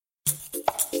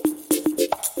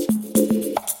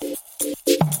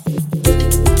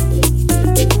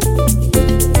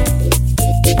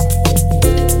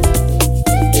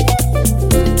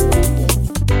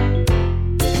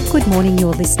morning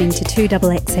you're listening to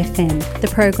 2XXFM. The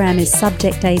program is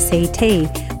Subject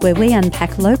ACT, where we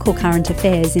unpack local current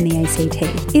affairs in the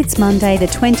ACT. It's Monday the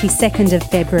 22nd of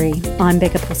February. I'm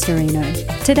Becca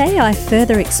Postorino. Today I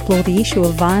further explore the issue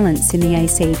of violence in the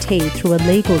ACT through a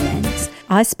legal lens.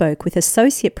 I spoke with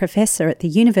Associate Professor at the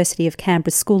University of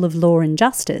Canberra School of Law and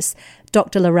Justice,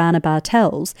 Dr. Lorana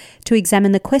Bartels, to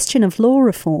examine the question of law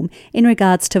reform in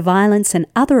regards to violence and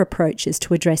other approaches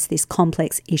to address this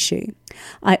complex issue.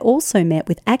 I also met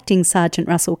with Acting Sergeant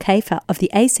Russell Kafer of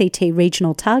the ACT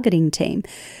Regional Targeting Team,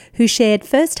 who shared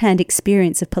first-hand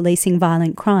experience of policing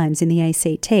violent crimes in the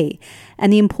ACT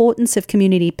and the importance of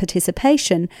community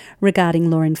participation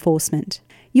regarding law enforcement.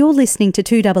 You're listening to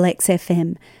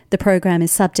 2XXFM. The program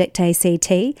is Subject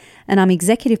ACT, and I'm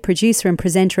executive producer and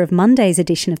presenter of Monday's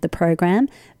edition of the program,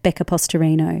 Becca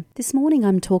Postorino. This morning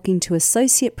I'm talking to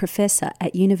Associate Professor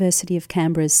at University of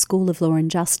Canberra's School of Law and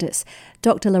Justice,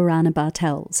 Dr. Lorana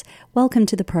Bartels. Welcome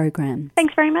to the program.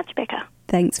 Thanks very much, Becca.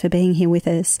 Thanks for being here with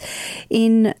us.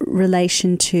 In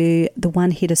relation to the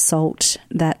one-hit assault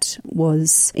that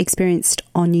was experienced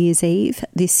on New Year's Eve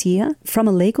this year, from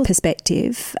a legal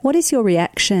perspective, what is your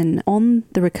reaction on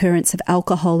the recurrence of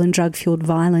alcohol and drug-fuelled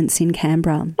violence in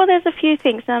Canberra? Well, there's a few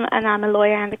things, and I'm a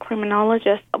lawyer and a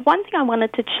criminologist. One thing I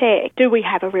wanted to check, do we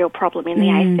have a real problem in the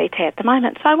ACT at the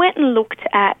moment? So I went and looked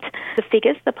at the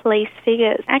figures, the police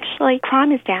figures. Actually,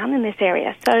 crime is down in this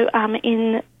area. So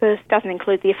this doesn't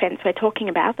include the offence we're talking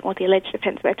about, or the alleged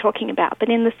offence we're talking about, but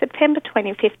in the September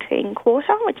 2015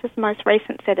 quarter, which is the most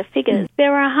recent set of figures, there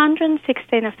were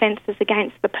 116 offences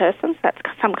against the person, so that's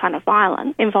some kind of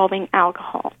violence, involving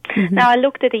alcohol. Now, I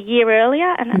looked at a year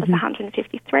earlier, and that was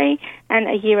 153, and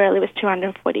a year earlier was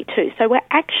 242. So we're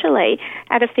actually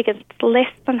at a figure that's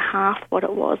less than half what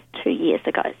it was 2 years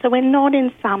ago. So we're not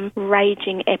in some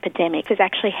raging epidemic. It's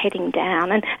actually heading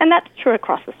down, and that's true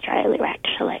across Australia,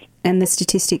 actually. And the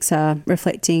statistics are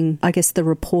reflecting, I guess, the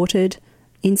reported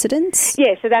incidents?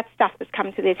 Yeah, so that's stuff that's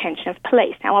come to the attention of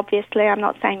police. Now, obviously, I'm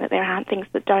not saying that there aren't things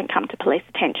that don't come to police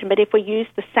attention, but if we use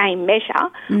the same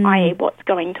measure, i.e. what's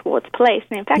going towards police,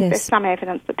 and in fact there's some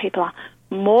evidence that people are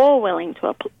more willing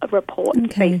to report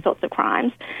these sorts of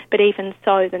crimes, but even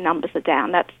so the numbers are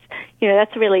down.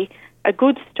 That's really a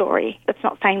good story. That's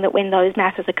not saying that when those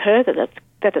matters occur that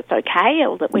it's okay,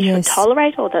 or that we should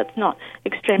tolerate, or that it's not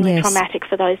extremely traumatic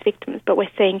for those victims, but we're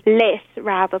seeing less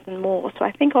rather than more. So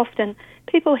I think often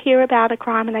people hear about a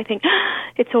crime and they think,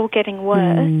 it's all getting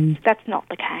worse. That's not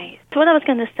the case. So what I was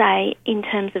going to say in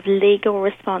terms of legal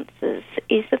responses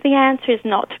is that the answer is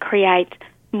not to create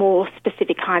more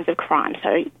specific kinds of crime.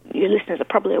 So your listeners are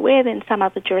probably aware that in some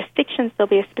other jurisdictions there'll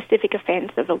be a specific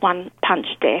offence of a one-punch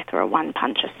death or a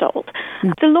one-punch assault.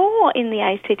 The law in the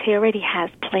ACT already has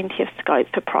plenty of scope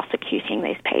for prosecuting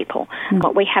these people.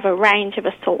 But we have a range of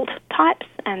assault types,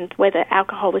 and whether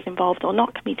alcohol was involved or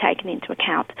not can be taken into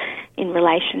account in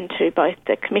relation to both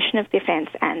the commission of the offence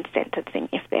and sentencing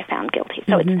if they're found guilty.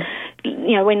 So it's,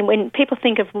 when people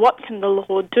think of what can the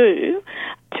law do,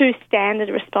 two standard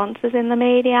responses in the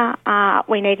media are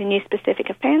we need a new specific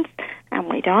offence and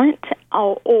we don't,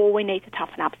 or we need to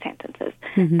toughen up sentences.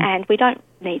 And we don't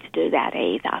need to do that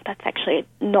either. That's actually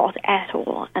not at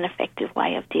all an effective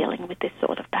way of dealing with this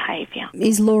sort of behaviour.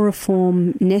 Is law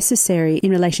reform necessary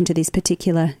in relation to this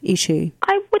particular issue?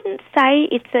 I wouldn't say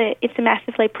it's a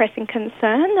massively pressing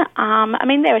concern.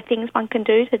 There are things one can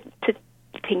do to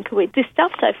tinker with this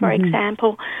stuff. So, for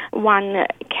example, one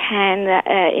can,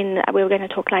 we were going to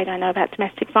talk later, I know, about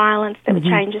domestic violence. There were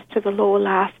changes to the law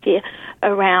last year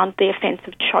around the offence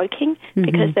of choking,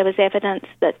 because there was evidence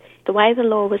that the way the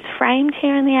law was framed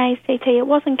here in the ACT, it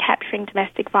wasn't capturing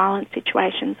domestic violence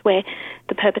situations where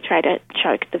the perpetrator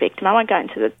choked the victim. I won't go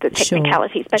into the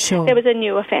technicalities, but there was a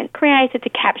new offence created to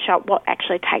capture what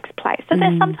actually takes place. So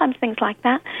there's sometimes things like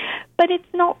that, but it's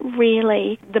not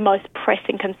really the most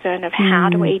pressing concern of how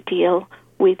do we deal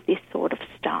with this sort of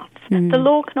stuff. The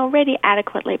law can already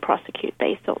adequately prosecute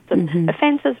these sorts of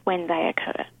offences when they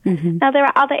occur. Now, there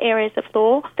are other areas of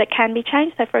law that can be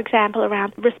changed. So, for example,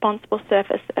 around responsible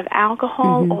service of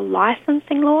alcohol or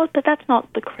licensing laws, but that's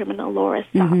not the criminal law as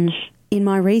such. In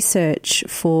my research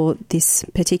for this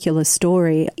particular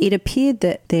story, it appeared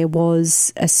that there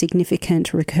was a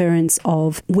significant recurrence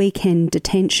of weekend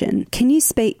detention. Can you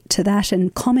speak to that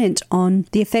and comment on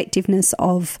the effectiveness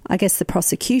of, I guess, the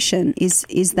prosecution? Is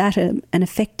that an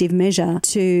effective measure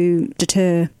to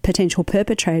deter potential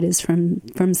perpetrators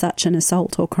from such an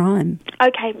assault or crime?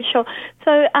 Okay, sure.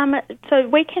 So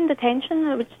weekend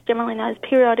detention, which is generally known as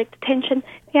periodic detention,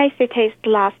 the ACT is the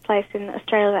last place in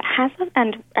Australia that has it,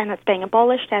 and it's being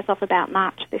abolished as of about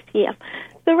March this year.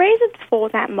 The reasons for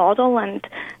that model, and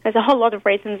there's a whole lot of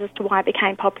reasons as to why it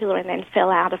became popular and then fell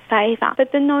out of favour,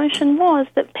 but the notion was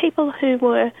that people who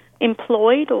were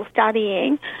employed or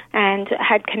studying and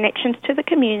had connections to the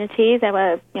community, they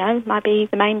were, might be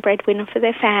the main breadwinner for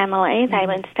their family, they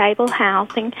were in stable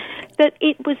housing, that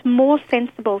it was more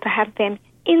sensible to have them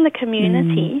in the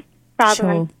community rather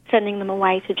than sending them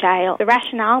away to jail. The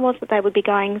rationale was that they would be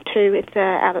going to,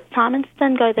 out at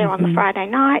Symonston, go there on the Friday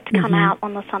night, come out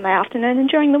on the Sunday afternoon, and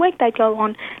during the week they'd go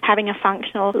on having a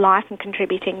functional life and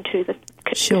contributing to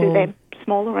their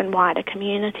smaller and wider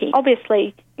community.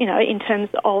 Obviously, in terms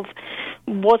of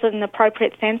was it an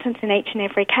appropriate sentence in each and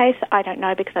every case, I don't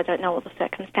know, because I don't know all the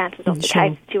circumstances of the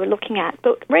cases you were looking at.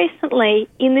 But recently,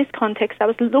 in this context, I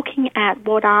was looking at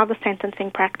what are the sentencing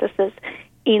practices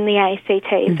in the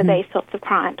ACT for these sorts of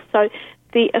crimes. So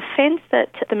the offence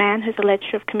that the man who's alleged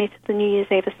to have committed the New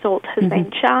Year's Eve assault has been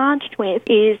charged with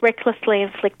is recklessly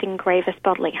inflicting grievous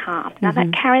bodily harm. Now,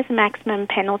 that carries a maximum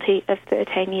penalty of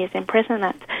 13 years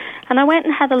imprisonment. And I went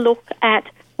and had a look at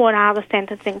what are the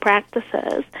sentencing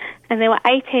practices, and there were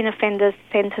 18 offenders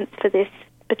sentenced for this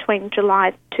between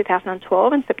July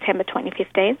 2012 and September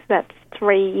 2015, so that's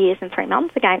 3 years and 3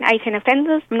 months. Again, 18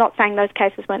 offenders. I'm not saying those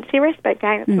cases weren't serious, but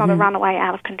again, it's not a runaway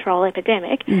out-of-control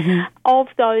epidemic. Of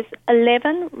those,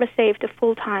 11 received a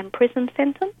full-time prison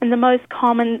sentence, and the most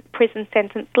common prison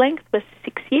sentence length was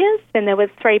 6 years. Then there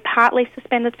were 3 partly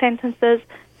suspended sentences,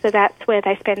 so that's where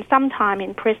they spend some time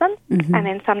in prison and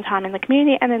then some time in the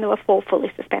community, and then there were 4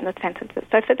 fully suspended sentences.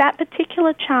 So for that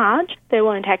particular charge, there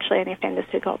weren't actually any offenders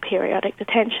who got periodic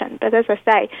detention. But as I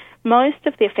say, most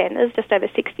of the offenders, just over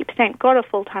 60%, got a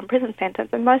full-time prison sentence,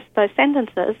 and most of those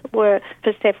sentences were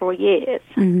for several years.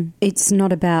 It's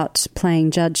not about playing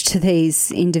judge to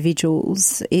these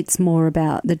individuals. It's more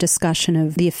about the discussion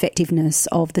of the effectiveness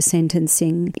of the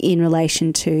sentencing in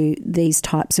relation to these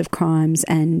types of crimes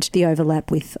and the overlap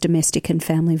with domestic and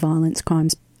family violence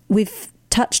crimes. We've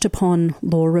touched upon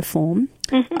law reform.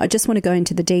 I just want to go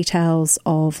into the details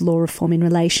of law reform in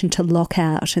relation to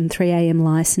lockout and 3am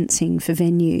licensing for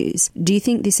venues. Do you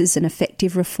think this is an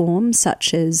effective reform,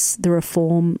 such as the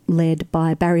reform led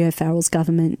by Barry O'Farrell's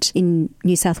government in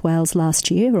New South Wales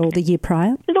last year or the year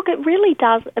prior? Look, it really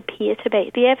does appear to be.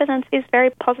 The evidence is very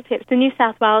positive. The New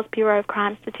South Wales Bureau of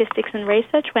Crime Statistics and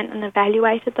Research went and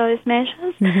evaluated those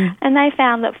measures, and they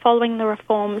found that following the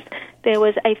reforms, there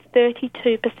was a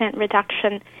 32%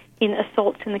 reduction in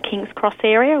assaults in the King's Cross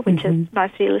area, which as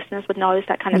most of your listeners would know is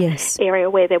that kind of area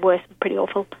where there were some pretty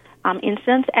awful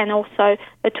incidents, and also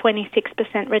a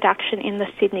 26% reduction in the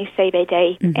Sydney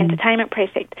CBD entertainment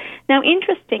precinct. Now,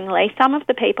 interestingly, some of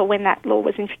the people, when that law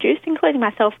was introduced, including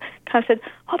myself, kind of said,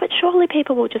 but surely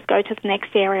people will just go to the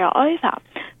next area over.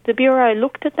 The Bureau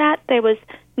looked at that. There was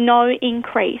no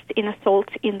increase in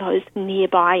assaults in those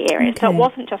nearby areas. So it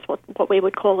wasn't just what we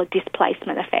would call a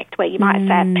displacement effect, where you might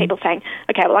have people saying,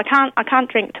 okay, well, I can't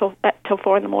drink till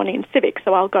 4 in the morning in Civic,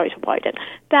 so I'll go to Woden.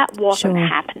 That wasn't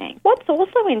happening. What's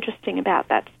also interesting about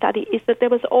that study is that there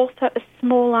was also a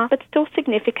smaller but still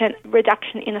significant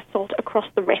reduction in assault across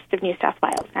the rest of New South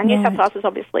Wales. Now, New South Wales is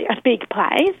obviously a big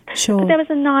place, but there was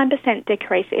a 9%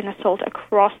 decrease in assault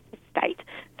across the state.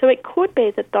 So it could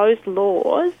be that those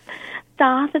laws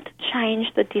started to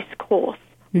change the discourse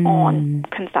on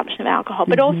consumption of alcohol.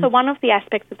 But also one of the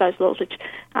aspects of those laws, which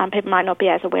people might not be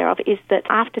as aware of, is that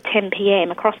after 10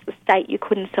 p.m. across the state, you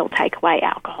couldn't sell takeaway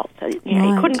alcohol. So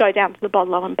you couldn't go down to the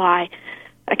bottle and buy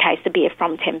a case of beer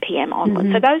from 10 p.m.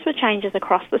 onwards. So those were changes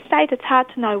across the state. It's hard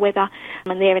to know whether,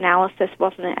 and their analysis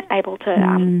wasn't able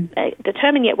to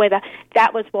determine yet whether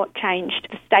that was what changed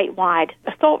the statewide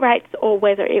assault rates or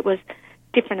whether it was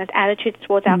different attitudes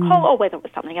towards alcohol or whether it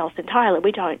was something else entirely.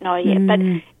 We don't know yet. But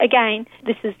again,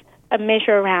 this is a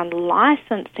measure around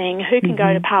licensing, who can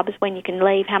go to pubs, when you can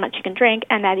leave, how much you can drink,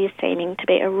 and that is seeming to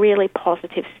be a really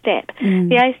positive step.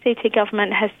 The ACT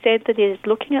government has said that it is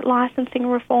looking at licensing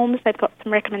reforms. They've got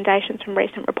some recommendations from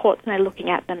recent reports, and they're looking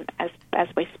at them as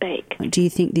we speak. Do you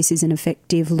think this is an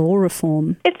effective law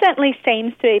reform? It certainly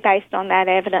seems to be, based on that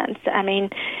evidence. I mean,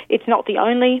 it's not the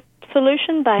only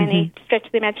solution by any stretch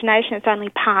of the imagination. It's only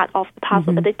part of the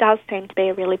puzzle, but it does seem to be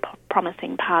a really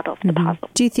promising part of the puzzle.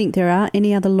 Do you think there are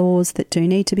any other laws that do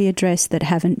need to be addressed that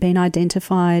haven't been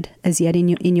identified as yet in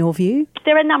your view?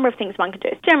 There are a number of things one can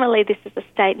do. Generally, this is a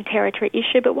state and territory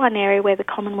issue, but one area where the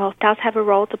Commonwealth does have a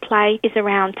role to play is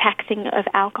around taxing of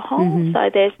alcohol. So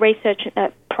there's research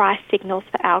at price signals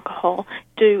for alcohol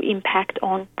do impact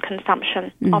on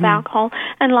consumption of alcohol,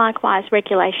 and likewise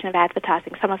regulation of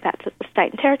advertising. Some of that's at the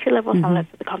state and territory level, some of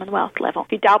that's at the Commonwealth level.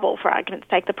 If you double, for argument's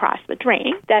sake, the price of a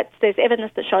drink, there's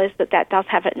evidence that shows that does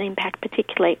have an impact,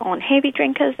 particularly on heavy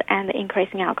drinkers, and the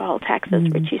increasing alcohol taxes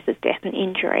reduces death and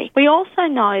injury. We also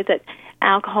know that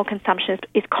alcohol consumption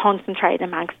is concentrated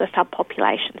amongst the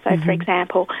subpopulation. So, for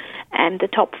example, the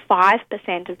top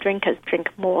 5% of drinkers drink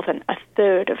more than a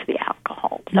third of the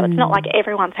alcohol. So it's not like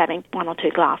everyone's having 1 or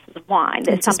 2 glasses of wine.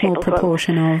 There's some people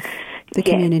proportion of the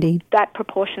community. That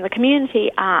proportion of the community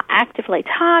are actively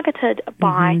targeted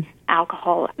by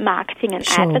alcohol marketing and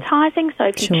advertising. So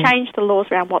if you change the laws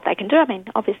around what they can do, I mean,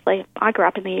 obviously, I grew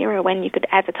up in the era when you could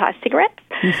advertise cigarettes.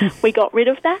 We got rid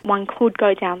of that. One could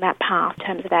go down that path in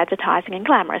terms of advertising and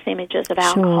glamorous images of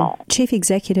alcohol. Chief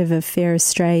Executive of Fair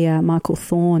Australia, Michael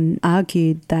Thorne,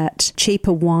 argued that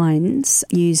cheaper wines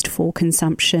used for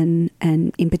consumption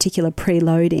and in particular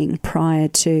preloading prior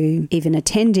to even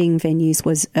attending venues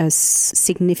was a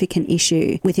significant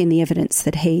issue within the evidence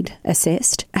that he'd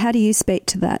assessed. How do you speak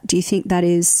to that? Do you think that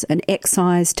is an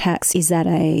excise tax? Is that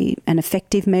an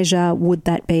effective measure? Would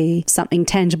that be something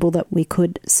tangible that we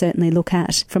could certainly look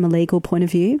at from a legal point of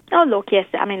view? Oh, look, yes.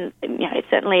 I mean,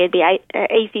 certainly it'd be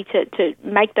easy to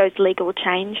make those legal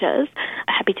changes.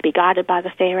 Happy to be guided by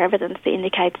the fair evidence that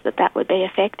indicates that would be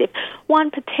effective. One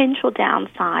potential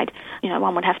downside,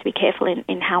 one would have to be careful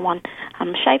in how one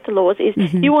shape the laws, is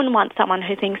you wouldn't want someone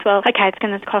who thinks, well, okay, it's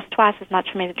going to cost twice as much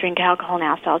for me to drink alcohol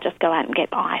now, so I'll just go out and get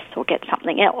ice or get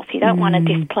something else. You don't want to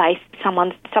displace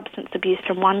someone's substance abuse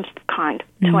from one kind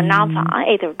to another,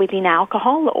 either within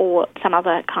alcohol or some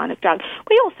other kind of drug.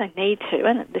 We also need to,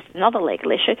 and this is another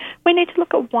legal issue, we need to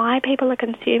look at why people are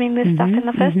consuming this stuff in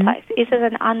the first place. Is it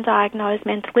an undiagnosed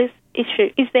mental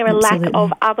issue? Is there a lack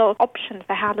of other options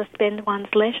for how to spend one's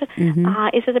leisure?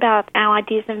 Is it about our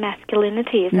ideas of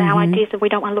masculinity? Is it our ideas of we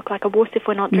don't want to look like a wuss if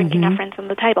we're not drinking our friends on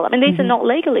the table? I mean, these are not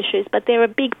legal issues, but they're a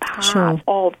big part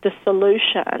of the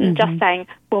solution. Just saying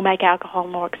we'll make alcohol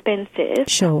more expensive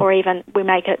or even we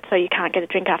make it so you can't get a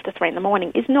drink after 3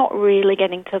 a.m. is not really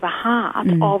getting to the heart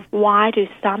of why do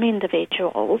some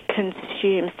individuals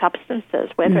consume substances,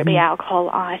 whether it be alcohol,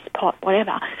 ice, pot,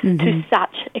 whatever, to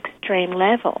such extreme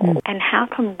levels. And how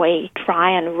can we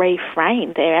try and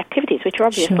reframe their activities, which are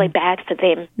obviously bad for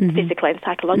them physically and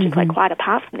psychologically, quite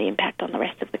apart from the impact on the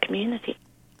rest of the community?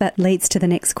 That leads to the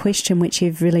next question, which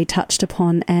you've really touched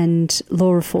upon, and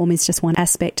law reform is just one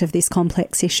aspect of this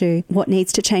complex issue. What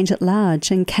needs to change at large,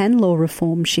 and can law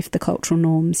reform shift the cultural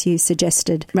norms? You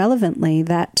suggested relevantly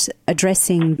that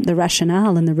addressing the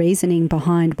rationale and the reasoning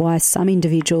behind why some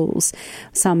individuals,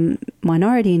 some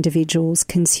minority individuals,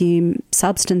 consume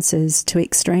substances to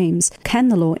extremes. Can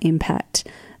the law impact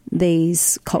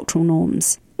these cultural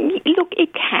norms? Look, it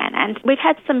can, and we've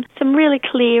had some really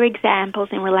clear examples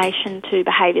in relation to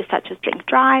behaviours such as drink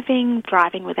driving,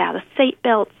 driving without a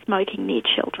seatbelt, smoking near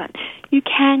children. You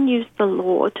can use the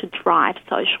law to drive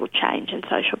social change and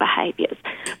social behaviours,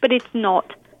 but it's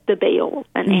not the be-all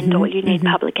and end-all. You need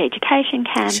public education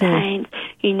campaigns,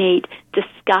 you need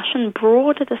discussion,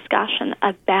 broader discussion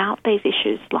about these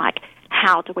issues like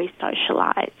how do we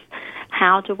socialise?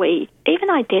 How do we even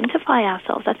identify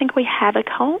ourselves? I think we have a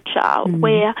culture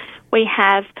where we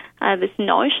have this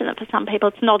notion that for some people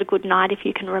it's not a good night if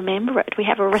you can remember it. We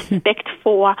have a respect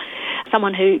for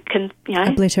someone who can,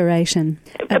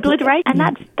 Obliterate. And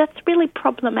that's really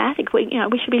problematic. We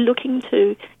should be looking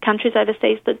to countries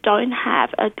overseas that don't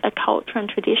have a culture and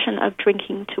tradition of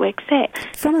drinking to excess.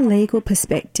 From a legal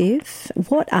perspective,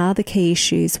 what are the key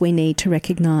issues we need to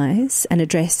recognise and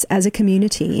address as a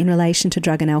community in relation to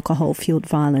drug and alcohol-fuelled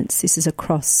violence? This is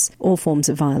across all forms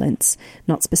of violence,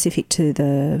 not specific to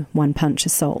the one-punch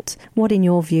assault. What, in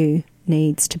your view,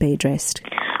 needs to be addressed?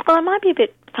 Well, it might be a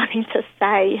bit funny to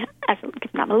say,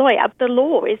 given I'm a lawyer, the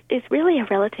law is really a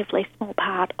relatively small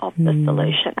part of the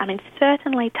solution. I mean,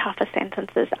 certainly tougher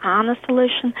sentences aren't a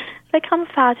solution. They come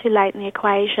far too late in the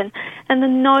equation, and the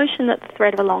notion that the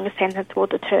threat of a longer sentence will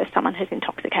deter someone who's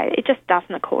intoxicated, it just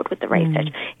doesn't accord with the research.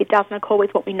 It doesn't accord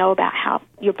with what we know about how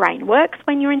your brain works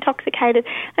when you're intoxicated,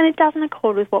 and it doesn't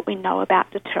accord with what we know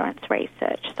about deterrence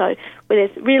research. So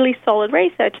there's really solid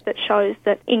research that shows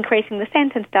that increasing the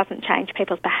sentence doesn't change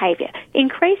people's behaviour.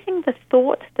 Increasing the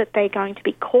thought that they're going to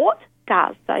be caught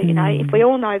does. So, if we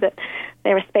all know that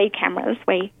there are speed cameras,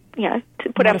 we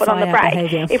to put our foot on the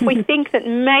brake. If we think that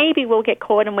maybe we'll get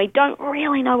caught and we don't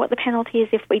really know what the penalty is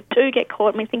if we do get caught,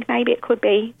 and we think maybe it could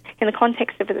be, in the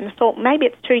context of an assault, maybe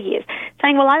it's 2 years.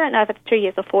 Saying, well, I don't know if it's 2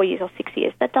 years or 4 years or 6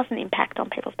 years, that doesn't impact on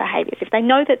people's behaviours. If they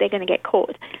know that they're going to get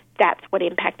caught, that's what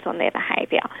impacts on their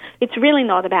behaviour. It's really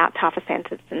not about tougher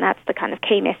sentences, and that's the kind of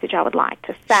key message I would like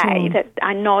to say, that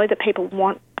I know that people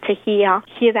want to hear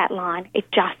that line. It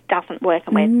just doesn't work,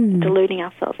 and we're deluding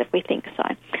ourselves if we think so.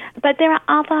 But there are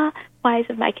other ways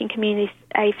of making communities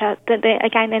safer.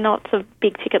 They're not sort of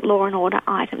big-ticket law and order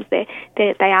items. They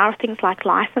are things like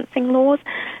licensing laws.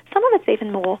 Some of it's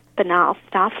even more banal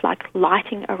stuff, like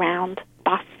lighting around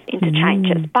bus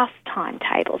interchanges, bus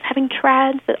timetables, having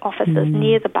transit officers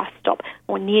near the bus stop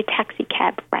or near taxi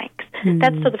cab ranks.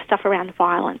 That sort of stuff around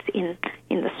violence in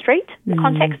the street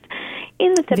context.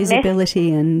 In the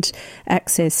visibility and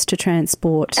access to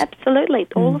transport. Absolutely,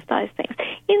 all of those things.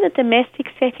 In the domestic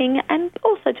setting, and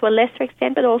also to a lesser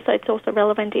extent, but also it's also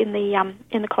relevant in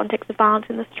the context of violence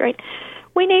in the street,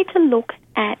 we need to look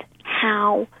at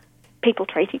how people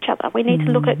treat each other. We need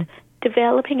to look at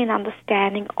developing an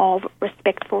understanding of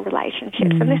respectful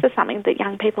relationships. And this is something that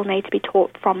young people need to be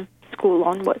taught from school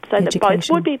onwards, so that both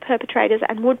would-be perpetrators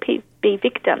and would-be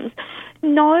victims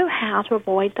know how to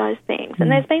avoid those things. And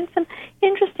there's been some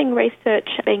interesting research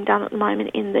being done at the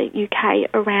moment in the UK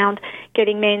around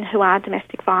getting men who are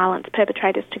domestic violence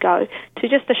perpetrators to go to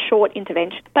just a short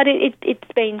intervention. But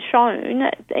it's been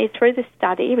shown through this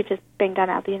study, which is being done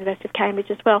at the University of Cambridge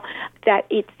as well, that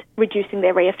it's reducing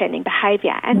their reoffending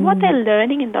behaviour. And what they're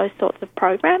learning in those sorts of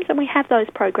programs, and we have those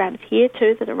programs here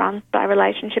too that are run by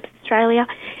Relationships Australia,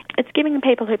 it's giving the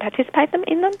people who participate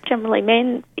in them, generally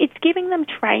men, it's giving them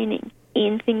training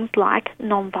in things like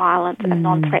non-violence and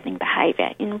non-threatening behaviour,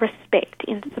 in respect,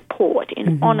 in support,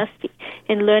 in honesty,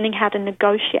 in learning how to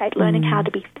negotiate, learning how to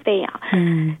be fair.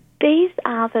 These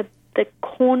are the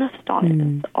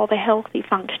cornerstones of a healthy,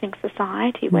 functioning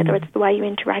society, whether it's the way you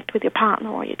interact with your partner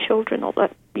or your children or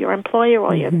your employer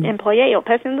or your employee or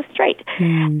person in the street.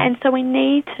 And so we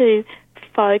need to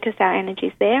focus our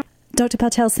energies there. Dr.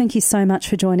 Bartels, thank you so much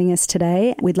for joining us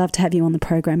today. We'd love to have you on the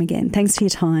program again. Thanks for your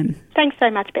time. Thanks so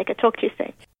much, Becca. Talk to you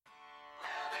soon.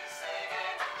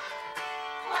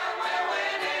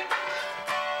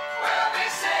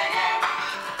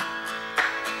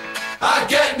 I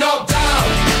get knocked down,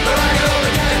 but I get up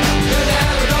again. You're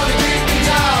never gonna keep me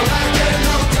down. I get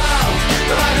knocked down,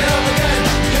 but I get up again.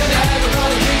 You're never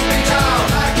gonna keep me down.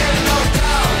 I get knocked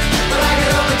down, but I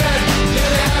get up again.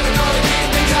 You're never gonna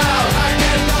keep me down. I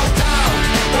get knocked down,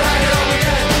 but I get up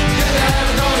again. You're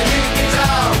never gonna keep me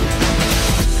down.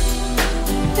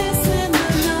 Listen the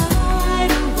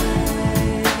night away.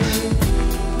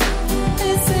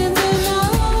 Listen the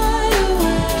night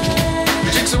away. He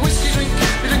drinks a whiskey drink,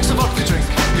 he drinks a vodka drink,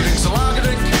 he drinks a lager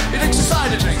drink, he drinks a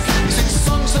cider drink. He sings the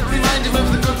songs that remind him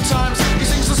of the good times. He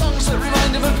sings the songs that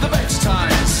remind him of the best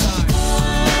times.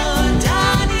 Oh,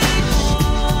 Danny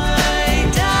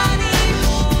boy, Danny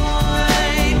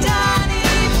boy, Danny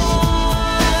boy.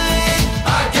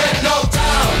 I get knocked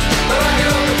down, but I get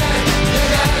up again.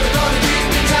 You're never gonna keep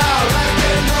me down. I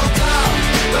get knocked down,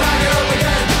 but I get up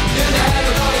again. You're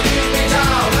never gonna keep me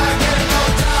down. I get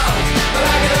knocked down, but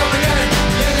I get up again.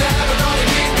 You're never gonna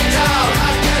keep me down.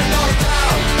 I get knocked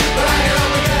down, but I get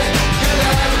up again. You're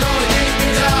never gonna keep me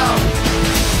down.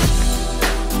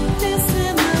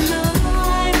 Listen the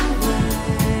night away.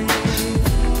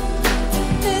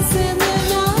 Listen the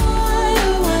night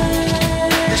away.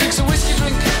 He drinks a whiskey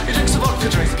drink, he drinks a vodka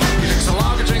drink, he drinks a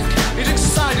lager drink, he drinks a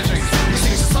cider drink. He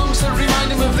sings the songs that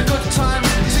remind him of the good times.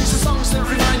 He sings the songs that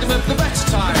remind him of the better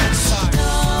times.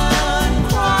 Don't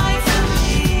cry for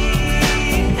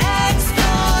me,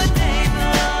 ex-door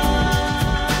neighbour.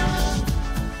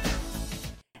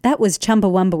 That was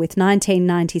Chumbawamba with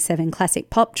 1997 classic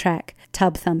pop track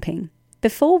Tub Thumping.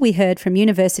 Before, we heard from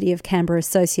University of Canberra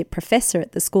Associate Professor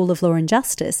at the School of Law and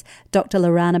Justice, Dr.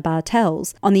 Lorana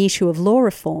Bartels, on the issue of law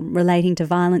reform relating to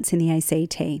violence in the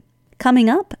ACT. Coming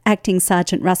up, Acting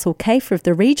Sergeant Russell Kafer of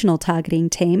the Regional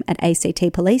Targeting Team at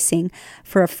ACT Policing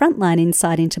for a frontline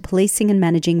insight into policing and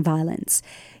managing violence.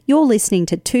 You're listening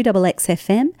to 2XX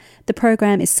FM. The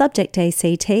program is Subject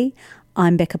ACT.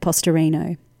 I'm Becca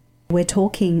Postorino. We're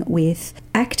talking with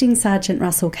Acting Sergeant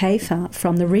Russell Kafer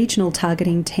from the Regional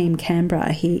Targeting Team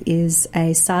Canberra. He is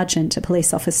a sergeant, a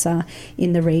police officer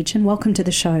in the region. Welcome to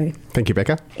the show. Thank you,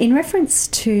 Becca. In reference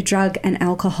to drug and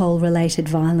alcohol-related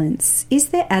violence, is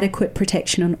there adequate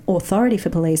protection and authority for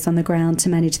police on the ground to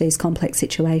manage these complex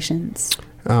situations?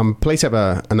 Police have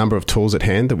a number of tools at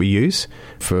hand that we use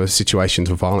for situations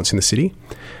of violence in the city.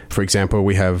 For example,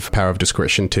 we have power of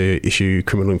discretion to issue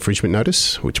criminal infringement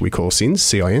notice, which we call CINs,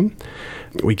 C-I-N.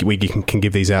 We can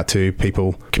give these out to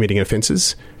people committing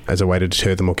offences as a way to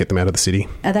deter them or get them out of the city.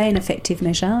 Are they an effective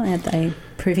measure? Are they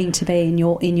proving to be, in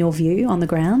your view, on the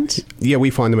ground? Yeah, we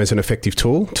find them as an effective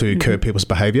tool to curb people's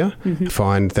behaviour.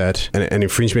 Find that an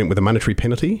infringement with a monetary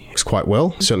penalty works quite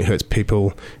well. Certainly hurts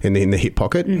people in the hip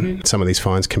pocket. Some of these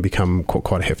fines can become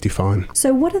quite a hefty fine.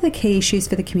 So what are the key issues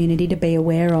for the community to be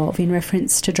aware of in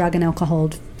reference to drug and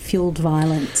alcohol-fuelled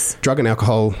violence? Drug and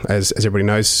alcohol, as everybody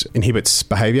knows, inhibits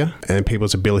behaviour and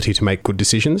people's ability to make good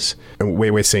decisions. And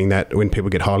where we're seeing that when people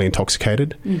get highly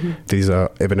intoxicated. These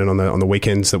are evident on the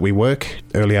weekends that we work,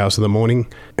 early hours of the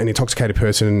morning. An intoxicated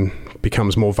person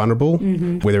becomes more vulnerable,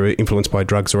 whether influenced by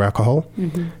drugs or alcohol.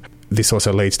 This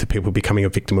also leads to people becoming a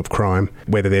victim of crime,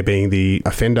 whether they're being the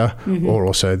offender or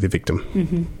also the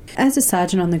victim. As a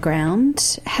sergeant on the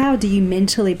ground, how do you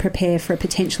mentally prepare for a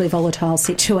potentially volatile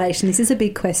situation? This is a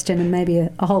big question, and maybe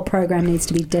a whole program needs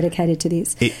to be dedicated to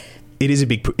this. It is a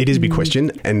big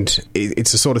question, and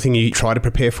it's the sort of thing you try to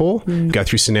prepare for. Go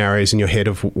through scenarios in your head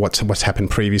of what's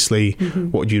happened previously,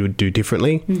 what you would do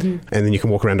differently, and then you can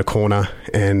walk around a corner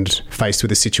and faced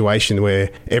with a situation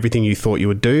where everything you thought you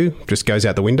would do just goes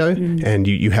out the window, and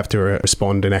you have to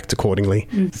respond and act accordingly.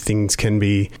 Things can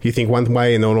be, you think one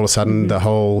way, and then all of a sudden the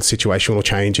whole situation will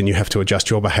change, and you have to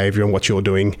adjust your behaviour and what you're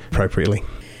doing appropriately.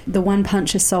 The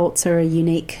one-punch assaults are a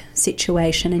unique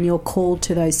situation, and you're called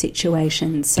to those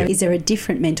situations. So is there a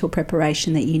different mental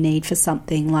preparation that you need for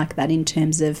something like that in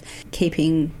terms of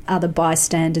keeping other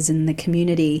bystanders in the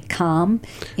community calm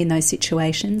in those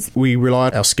situations? We rely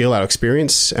on our skill, our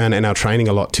experience, and our training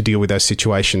a lot to deal with those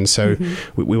situations. So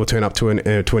we will turn up to an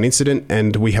incident,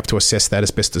 and we have to assess that as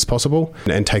best as possible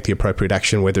and take the appropriate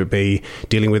action, whether it be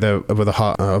dealing with a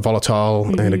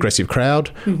volatile and aggressive crowd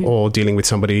or dealing with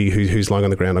somebody who's lying on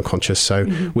the ground unconscious. So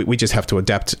we just have to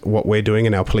adapt what we're doing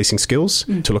and our policing skills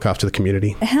to look after the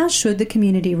community. How should the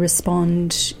community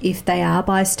respond if they are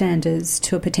bystanders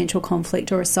to a potential conflict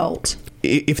or assault?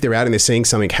 If they're out and they're seeing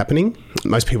something happening,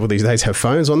 most people these days have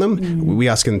phones on them. We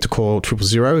ask them to call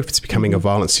 000 if it's becoming a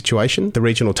violent situation. The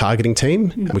regional targeting team,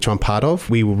 which I'm part of,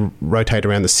 we will rotate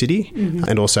around the city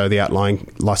and also the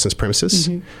outlying licensed premises.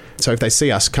 So if they see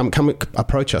us, come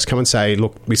approach us, come and say,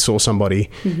 look, we saw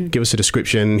somebody, give us a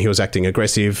description, he was acting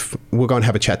aggressive. We'll go and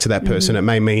have a chat to that person. It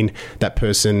may mean that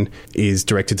person is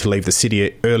directed to leave the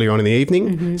city earlier on in the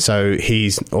evening, so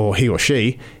he or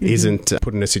she isn't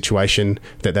put in a situation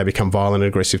that they become violent and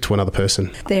aggressive to another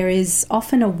person. There is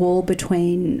often a wall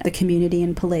between the community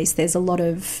and police. There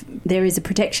is a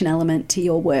protection element to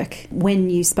your work. When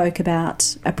you spoke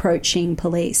about approaching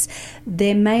police,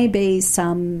 there may be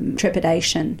some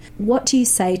trepidation. What do you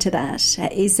say to that?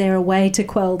 Is there a way to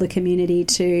quell the community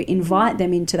to invite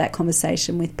them into that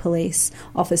conversation with police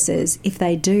officers if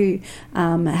they do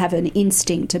have an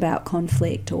instinct about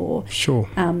conflict? Or Sure.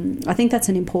 I think that's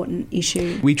an important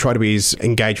issue. We try to be as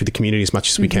engaged with the community as much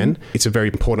as we can. It's a very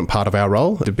important part of our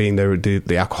role, to being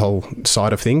the alcohol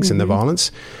side of things and the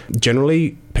violence.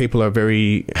 Generally, people are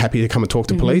very happy to come and talk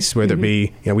to police, whether it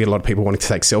be, we had a lot of people wanting to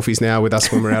take selfies now with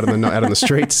us when we're out on the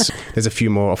streets. There's a few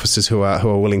more officers who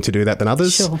are willing to do that than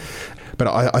others. Sure. But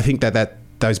I think that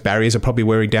those barriers are probably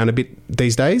wearing down a bit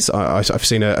these days. I've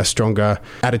seen a stronger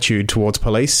attitude towards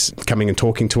police coming and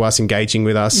talking to us, engaging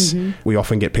with us. We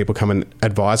often get people come and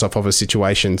advise off of a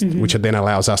situation, which then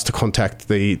allows us to contact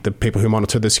the people who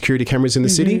monitor the security cameras in the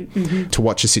city to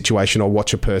watch a situation or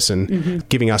watch a person,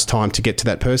 giving us time to get to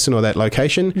that person or that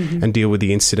location and deal with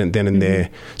the incident then and there.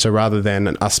 So rather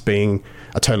than us being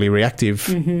a totally reactive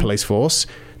police force,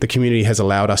 the community has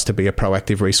allowed us to be a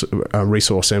proactive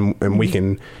resource, and we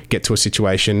can get to a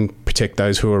situation, protect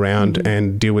those who are around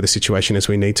and deal with the situation as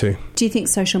we need to. Do you think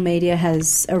social media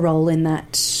has a role in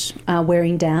that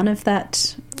wearing down of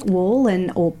that wall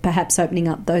or perhaps opening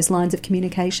up those lines of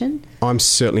communication? I'm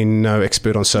certainly no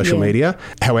expert on social media.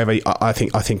 However, I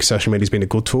think social media has been a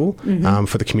good tool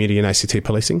for the community and ACT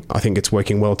policing. I think it's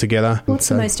working well together. What's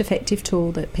the most effective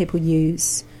tool that people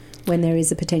use when there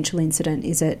is a potential incident?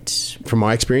 Is it... From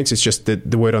my experience, it's just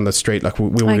the word on the street. Like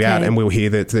we'll be out and we'll hear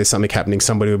that there's something happening.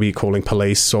 Somebody will be calling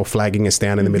police or flagging us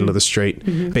down in the middle of the street.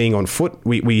 Being on foot,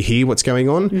 we hear what's going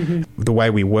on. The way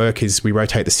we work is we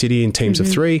rotate the city in teams of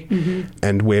 3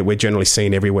 and we're generally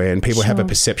seen everywhere. And people have a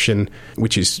perception,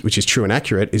 which is true and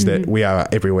accurate, is that we are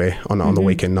everywhere on the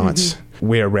weekend nights.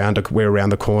 We're around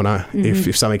the corner.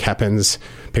 If something happens,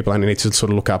 people only need to sort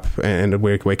of look up, and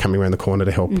we're coming around the corner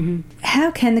to help.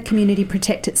 How can the community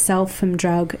protect itself from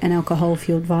drug and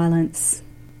alcohol-fuelled violence?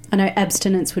 I know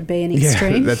abstinence would be an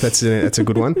extreme. Yeah, that's a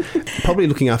good one. Probably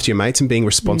looking after your mates and being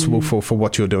responsible for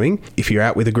what you're doing. If you're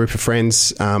out with a group of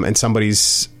friends and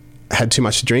somebody's had too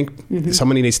much to drink,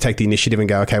 somebody needs to take the initiative and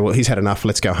go, okay, well, he's had enough,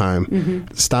 let's go home.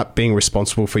 Start being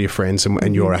responsible for your friends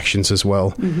and your actions as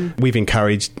well. We've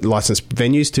encouraged licensed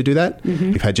venues to do that.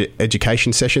 We've had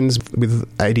education sessions with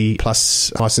 80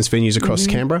 plus licensed venues across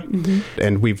Canberra,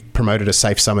 and we've promoted a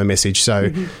safe summer message. So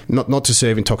not to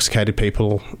serve intoxicated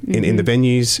people in the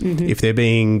venues. If they're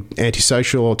being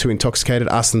antisocial or too intoxicated,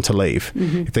 ask them to leave.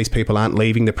 If these people aren't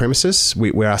leaving the premises,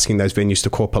 we're asking those venues to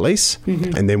call police,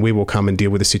 and then we will come and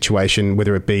deal with the situation,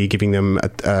 whether it be giving them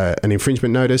an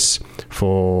infringement notice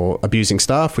for abusing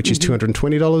staff, which is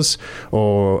 $220,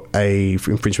 or a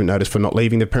infringement notice for not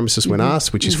leaving the premises when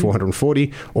asked, which is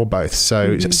 $440, or both.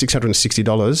 So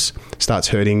 $660 starts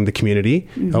hurting the community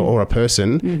or a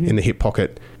person in the hip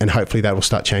pocket, and hopefully that will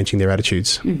start changing their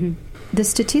attitudes. The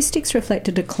statistics reflect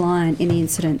a decline in the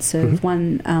incidence of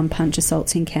one-punch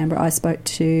assaults in Canberra. I spoke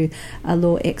to a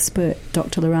law expert,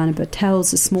 Dr. Lorana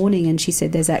Bartels, this morning, and she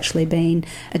said there's actually been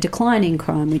a decline in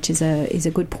crime, which is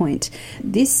a good point.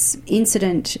 This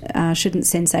incident shouldn't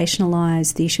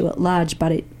sensationalise the issue at large,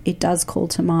 but it does call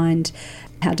to mind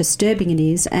how disturbing it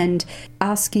is, and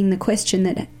asking the question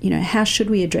that, how should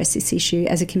we address this issue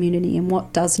as a community, and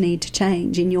what does need to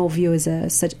change in your view as a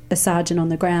sergeant on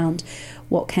the ground?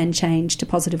 What can change to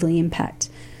positively impact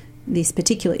this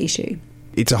particular issue?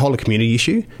 It's a whole community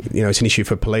issue. It's an issue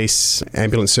for police,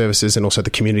 ambulance services, and also the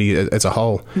community as a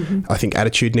whole. I think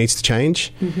attitude needs to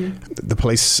change. The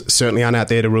police certainly aren't out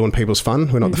there to ruin people's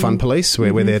fun. We're not the fun police.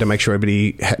 We're there to make sure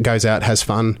everybody goes out, has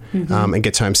fun, and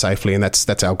gets home safely, and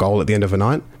that's our goal at the end of the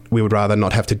night. We would rather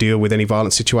not have to deal with any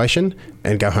violent situation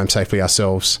and go home safely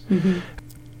ourselves.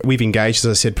 We've engaged,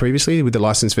 as I said previously, with the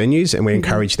licensed venues, and we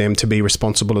encourage them to be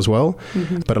responsible as well.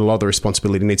 But a lot of the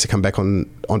responsibility needs to come back on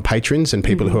patrons and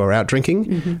people who are out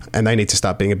drinking, and they need to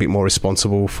start being a bit more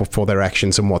responsible for their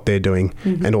actions and what they're doing,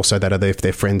 and also that of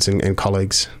their friends and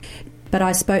colleagues. But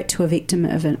I spoke to a victim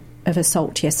of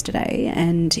assault yesterday,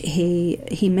 and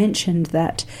he mentioned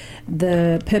that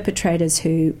the perpetrators,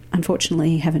 who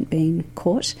unfortunately haven't been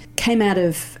caught, came out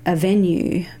of a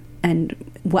venue and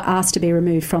were asked to be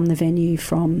removed from the venue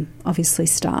from, obviously,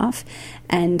 staff,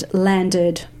 and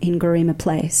landed in Garema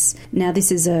Place. Now,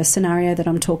 this is a scenario that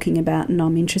I'm talking about, and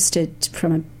I'm interested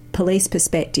from a police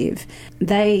perspective.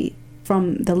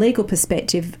 From the legal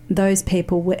perspective, those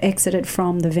people were exited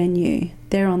from the venue.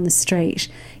 They're on the street.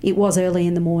 It was early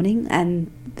in the morning,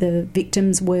 and the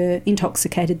victims were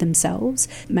intoxicated themselves.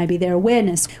 Maybe their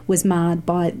awareness was marred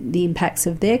by the impacts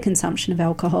of their consumption of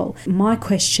alcohol. My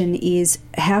question is,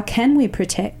 how can we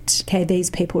protect, these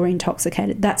people were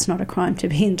intoxicated. That's not a crime to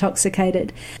be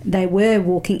intoxicated. They were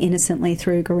walking innocently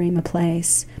through Garema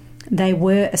Place. They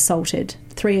were assaulted.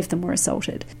 3 of them were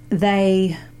assaulted.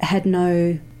 They had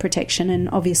no protection, and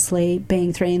obviously,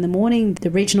 being 3 in the morning,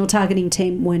 the regional targeting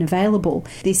team weren't available.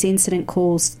 This incident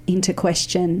calls into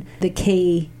question the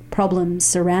key problems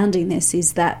surrounding this,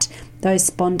 is that those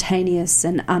spontaneous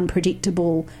and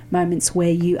unpredictable moments where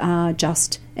you are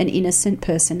just an innocent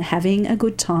person having a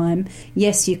good time.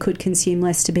 Yes, you could consume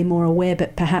less to be more aware,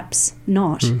 but perhaps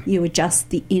not. You were just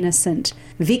the innocent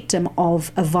victim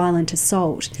of a violent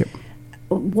assault.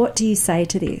 What do you say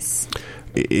to this?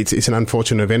 It's an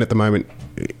unfortunate event at the moment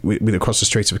with across the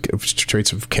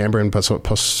streets of Canberra and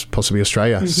possibly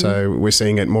Australia. So we're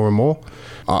seeing it more and more.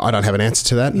 I don't have an answer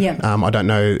to that. I don't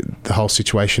know the whole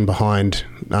situation behind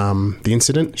the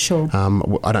incident.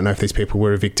 I don't know if these people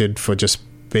were evicted for just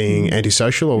being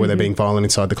antisocial, or were they being violent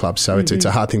inside the club. So it's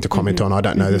a hard thing to comment on. I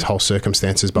don't know the whole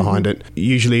circumstances behind it.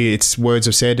 Usually it's words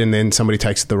are said and then somebody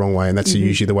takes it the wrong way, and that's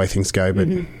usually the way things go. But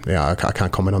I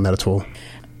can't comment on that at all.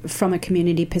 From a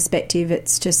community perspective,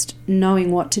 it's just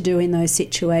knowing what to do in those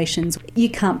situations. You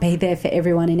can't be there for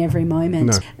everyone in every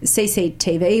moment.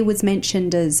 CCTV was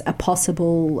mentioned as a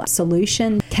possible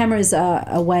solution. Cameras are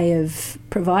a way of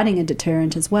providing a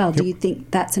deterrent as well. Do you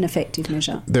think that's an effective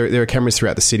measure? There are cameras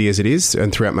throughout the city as it is,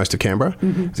 and throughout most of Canberra,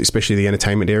 especially the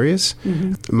entertainment areas.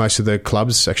 Most of the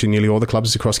clubs, actually nearly all the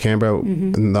clubs across Canberra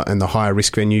and the higher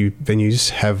risk venues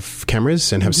have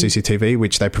cameras and have CCTV,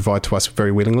 which they provide to us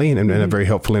very willingly and are very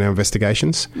helpful in our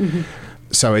investigations.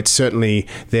 So it's certainly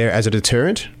there as a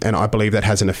deterrent, and I believe that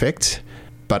has an effect.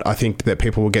 But I think that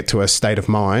people will get to a state of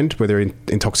mind where they're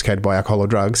intoxicated by alcohol or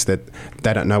drugs that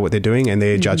they don't know what they're doing, and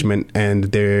their judgment and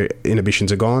their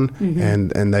inhibitions are gone,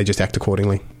 and they just act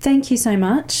accordingly. Thank you so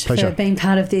much Pleasure. for being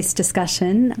part of this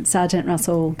discussion, Sergeant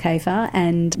Russell Kafer,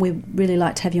 and we'd really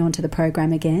like to have you onto the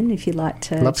program again if you'd like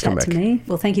to Love to chat come to back. me.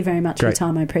 Well, thank you very much for your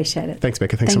time. I appreciate it. Thanks,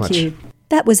 Becca. Thanks so much. Thank you.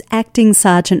 That was Acting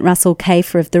Sergeant Russell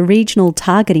Kafer of the Regional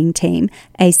Targeting Team,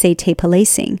 ACT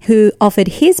Policing, who offered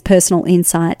his personal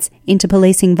insights into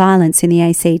policing violence in the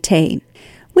ACT.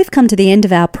 We've come to the end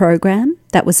of our program.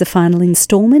 That was the final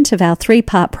instalment of our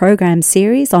 3-part program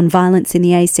series on violence in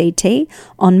the ACT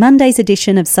on Monday's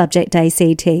edition of Subject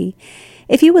ACT.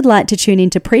 If you would like to tune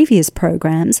into previous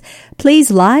programs,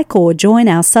 please like or join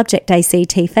our Subject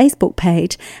ACT Facebook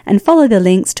page and follow the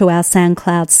links to our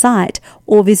SoundCloud site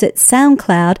or visit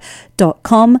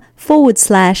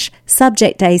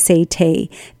soundcloud.com/Subject ACT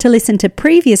to listen to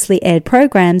previously aired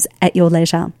programs at your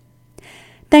leisure.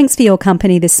 Thanks for your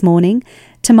company this morning.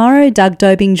 Tomorrow, Doug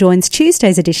Dobing joins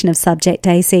Tuesday's edition of Subject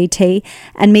ACT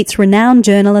and meets renowned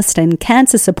journalist and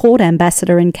cancer support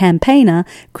ambassador and campaigner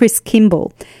Chris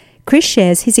Kimball. Chris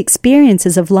shares his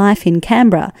experiences of life in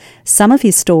Canberra, some of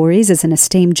his stories as an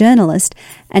esteemed journalist,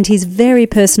 and his very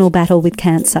personal battle with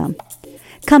cancer.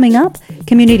 Coming up,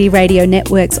 Community Radio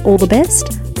Network's All the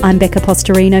Best. I'm Becca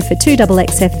Postorino for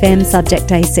 2XXFM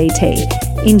Subject ACT.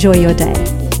 Enjoy your day.